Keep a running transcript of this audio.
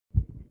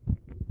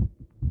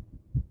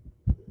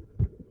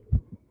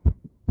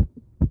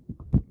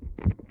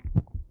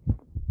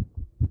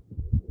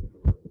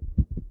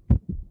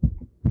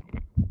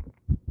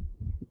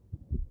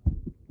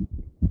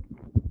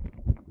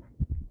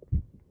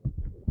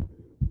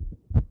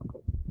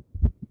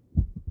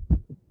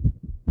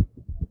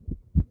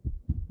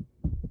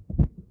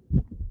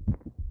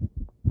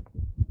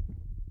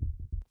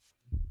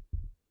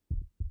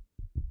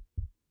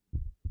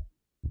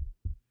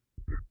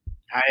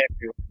Hi,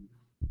 everyone.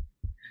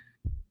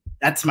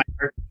 That's my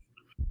heart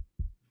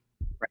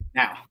right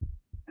now.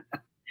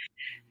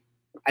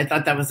 I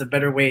thought that was a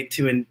better way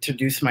to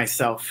introduce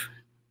myself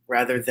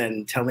rather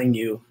than telling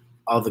you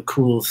all the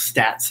cool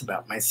stats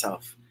about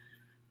myself,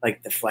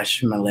 like the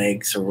flesh in my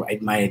legs or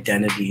my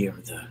identity or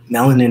the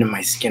melanin in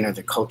my skin or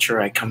the culture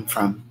I come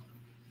from.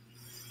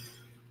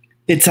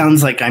 It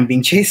sounds like I'm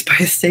being chased by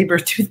a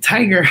saber-toothed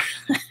tiger.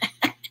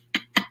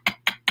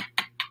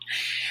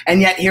 And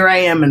yet here I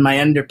am in my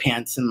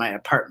underpants in my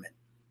apartment.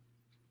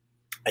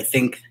 I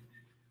think,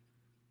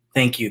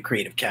 thank you,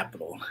 Creative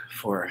Capital,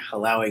 for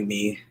allowing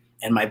me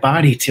and my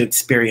body to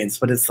experience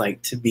what it's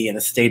like to be in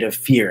a state of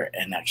fear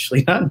and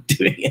actually not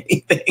doing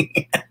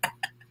anything.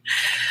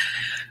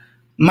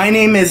 My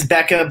name is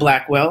Becca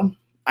Blackwell.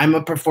 I'm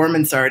a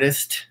performance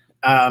artist,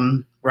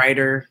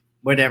 writer,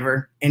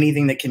 whatever,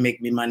 anything that can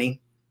make me money.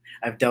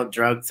 I've dealt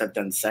drugs, I've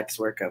done sex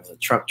work, I was a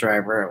truck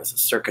driver, I was a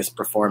circus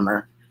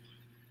performer.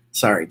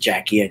 Sorry,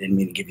 Jackie, I didn't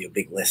mean to give you a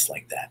big list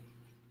like that.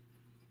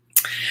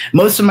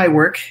 Most of my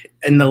work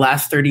in the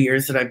last 30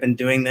 years that I've been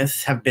doing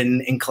this have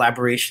been in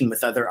collaboration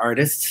with other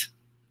artists.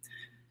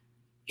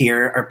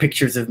 Here are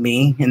pictures of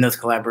me in those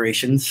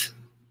collaborations.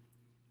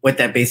 What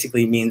that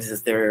basically means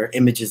is there are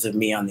images of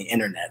me on the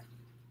internet.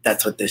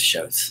 That's what this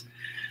shows.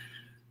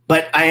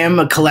 But I am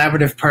a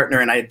collaborative partner,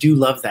 and I do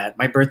love that.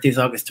 My birthday is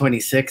August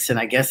 26th, and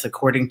I guess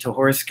according to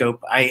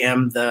horoscope, I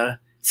am the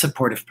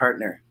supportive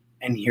partner.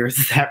 And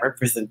here's that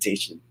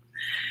representation.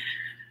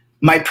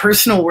 My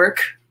personal work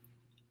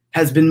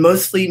has been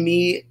mostly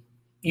me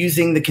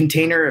using the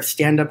container of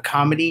stand-up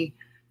comedy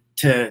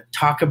to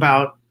talk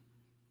about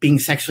being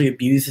sexually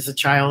abused as a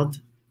child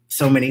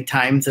so many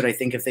times that I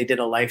think if they did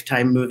a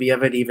Lifetime movie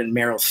of it, even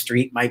Meryl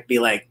Streep might be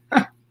like,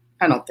 huh,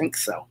 I don't think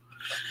so.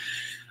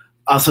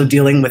 Also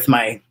dealing with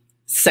my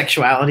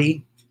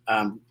sexuality.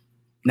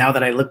 Now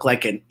that I look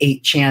like an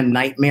 8chan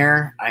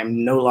nightmare,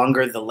 I'm no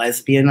longer the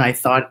lesbian I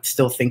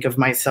still think of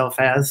myself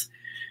as.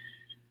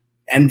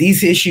 And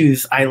these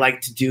issues I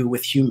like to do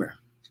with humor.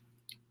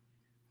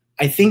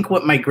 I think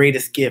what my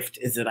greatest gift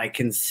is that I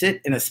can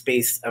sit in a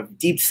space of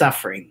deep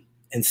suffering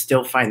and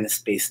still find the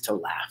space to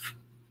laugh.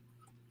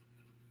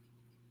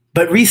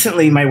 But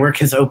recently my work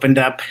has opened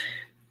up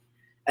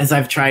as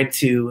I've tried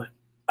to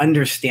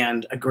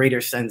understand a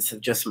greater sense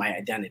of just my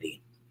identity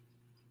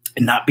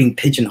and not being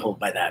pigeonholed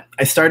by that.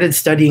 I started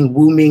studying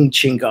Wuming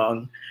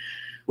qigong,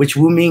 which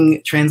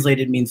Wuming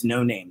translated means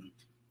no name,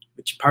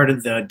 which part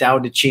of the Tao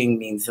Te Ching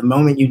means the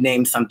moment you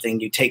name something,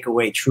 you take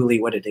away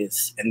truly what it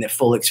is and the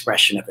full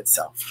expression of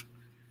itself.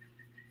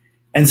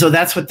 And so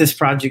that's what this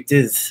project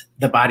is,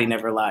 The Body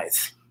Never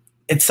Lies.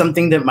 It's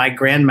something that my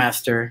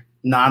grandmaster,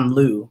 Nan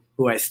Lu,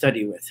 who I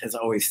study with, has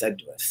always said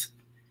to us.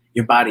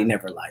 Your body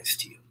never lies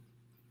to you.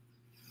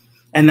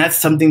 And that's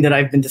something that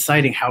I've been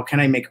deciding, how can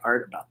I make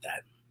art about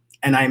that?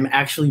 And I'm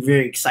actually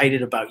very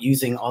excited about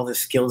using all the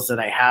skills that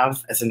I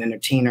have as an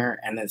entertainer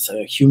and as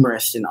a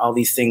humorist and all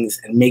these things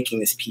and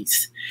making this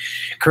piece.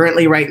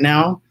 Currently, right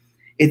now,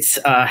 it's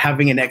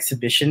having an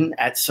exhibition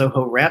at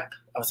Soho Rep.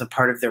 I was a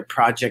part of their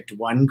Project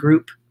One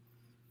group.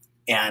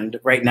 And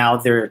right now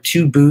there are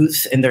 2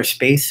 booths in their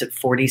space at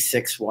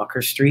 46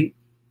 Walker Street.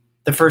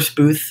 The first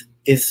booth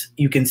is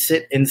you can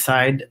sit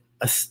inside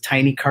a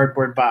tiny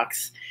cardboard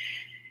box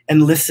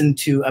and listen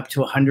to up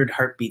to 100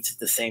 heartbeats at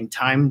the same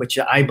time, which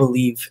I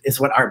believe is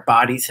what our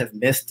bodies have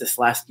missed this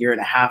last year and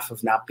a half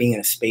of not being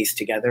in a space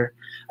together.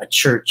 A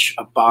church,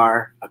 a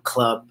bar, a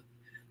club,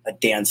 a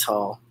dance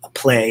hall, a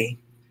play.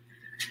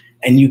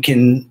 And you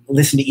can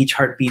listen to each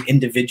heartbeat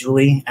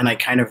individually, and I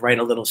kind of write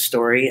a little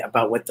story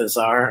about what those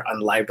are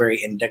on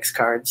library index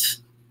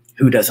cards.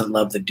 Who doesn't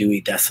love the Dewey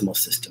Decimal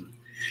System?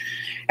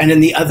 And in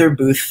the other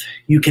booth,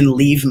 you can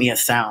leave me a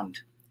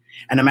sound.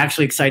 And I'm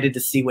actually excited to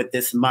see what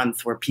this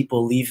month, where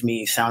people leave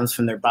me sounds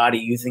from their body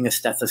using a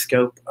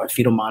stethoscope, a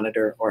fetal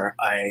monitor, or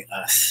a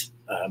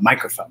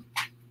microphone.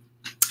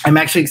 I'm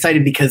actually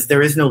excited because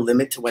there is no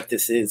limit to what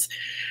this is.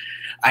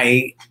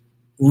 I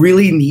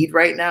really need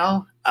right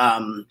now,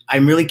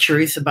 I'm really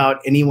curious about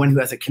anyone who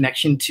has a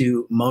connection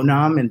to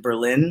Monam in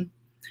Berlin.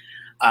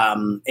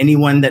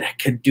 Anyone that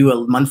could do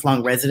a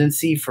month-long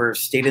residency for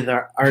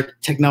state-of-the-art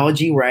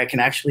technology where I can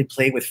actually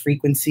play with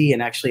frequency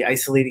and actually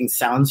isolating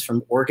sounds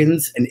from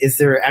organs. And is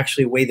there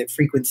actually a way that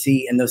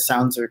frequency and those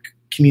sounds are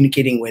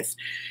communicating with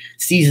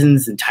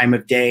seasons and time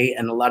of day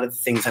and a lot of the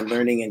things I'm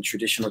learning in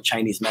traditional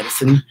Chinese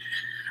medicine?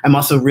 I'm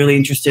also really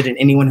interested in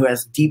anyone who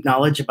has deep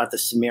knowledge about the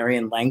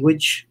Sumerian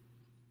language.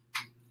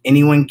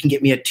 Anyone can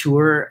get me a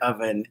tour of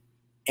an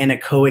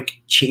anechoic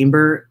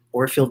chamber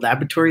or field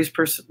laboratories,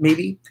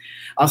 maybe.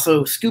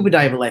 Also, scuba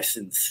dive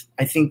lessons.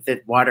 I think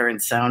that water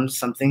and sound is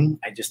something.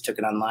 I just took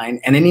it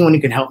online. And anyone who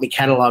can help me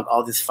catalog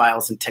all these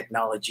files and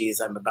technologies,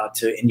 I'm about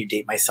to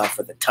inundate myself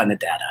with a ton of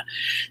data.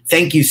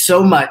 Thank you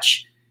so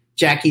much.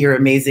 Jackie, you're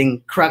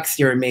amazing. Crux,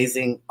 you're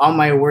amazing. All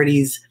my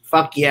awardees,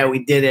 fuck yeah,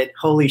 we did it.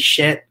 Holy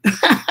shit.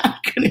 I'm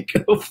gonna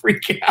go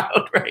freak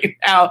out right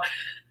now.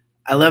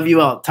 I love you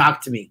all.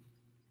 Talk to me.